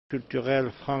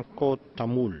culturel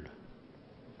franco-tamoul.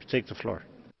 Take the floor.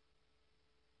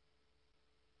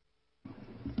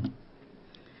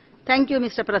 Thank you,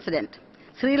 Mr. President.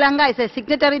 Sri Lanka is a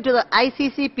signatory to the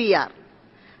ICCPR.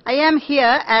 I am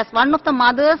here as one of the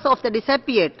mothers of the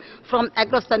disappeared from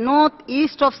across the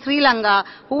northeast of Sri Lanka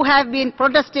who have been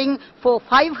protesting for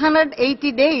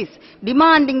 580 days,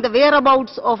 demanding the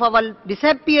whereabouts of our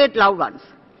disappeared loved ones.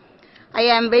 I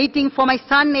am waiting for my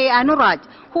son A. Anuraj,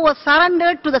 who was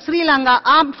surrendered to the Sri Lanka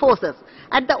Armed Forces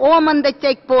at the Omanda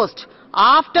checkpost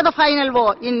after the final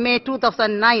war in May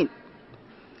 2009.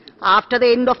 After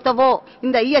the end of the war,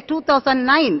 in the year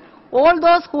 2009, all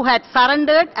those who had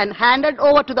surrendered and handed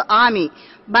over to the army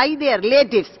by their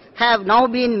relatives have now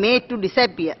been made to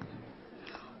disappear.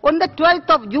 On the 12th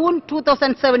of June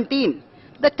 2017,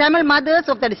 the Tamil mothers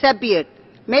of the disappeared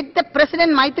met the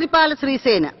President Maithripala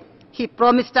Sirisena. He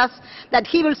promised us that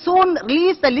he will soon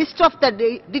release the list of the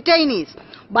detainees,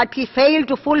 but he failed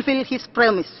to fulfill his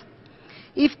promise.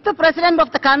 If the President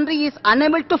of the country is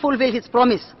unable to fulfill his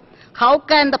promise, how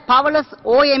can the powerless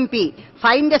OMP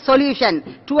find a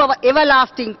solution to our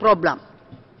everlasting problem?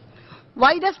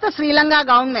 Why does the Sri Lanka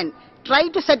government try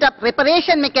to set up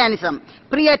reparation mechanism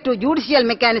prior to judicial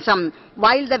mechanism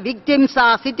while the victims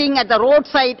are sitting at the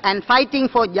roadside and fighting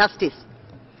for justice?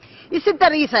 Is it the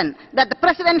reason that the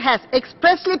President has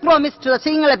expressly promised to the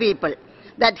Sinhala people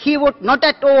that he would not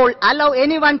at all allow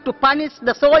anyone to punish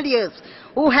the soldiers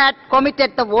who had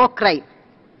committed the war crime?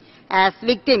 As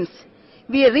victims,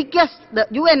 we request the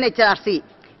UNHRC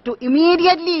to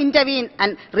immediately intervene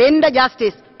and render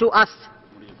justice to us.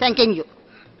 Thanking you.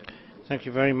 Thank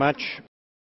you very much.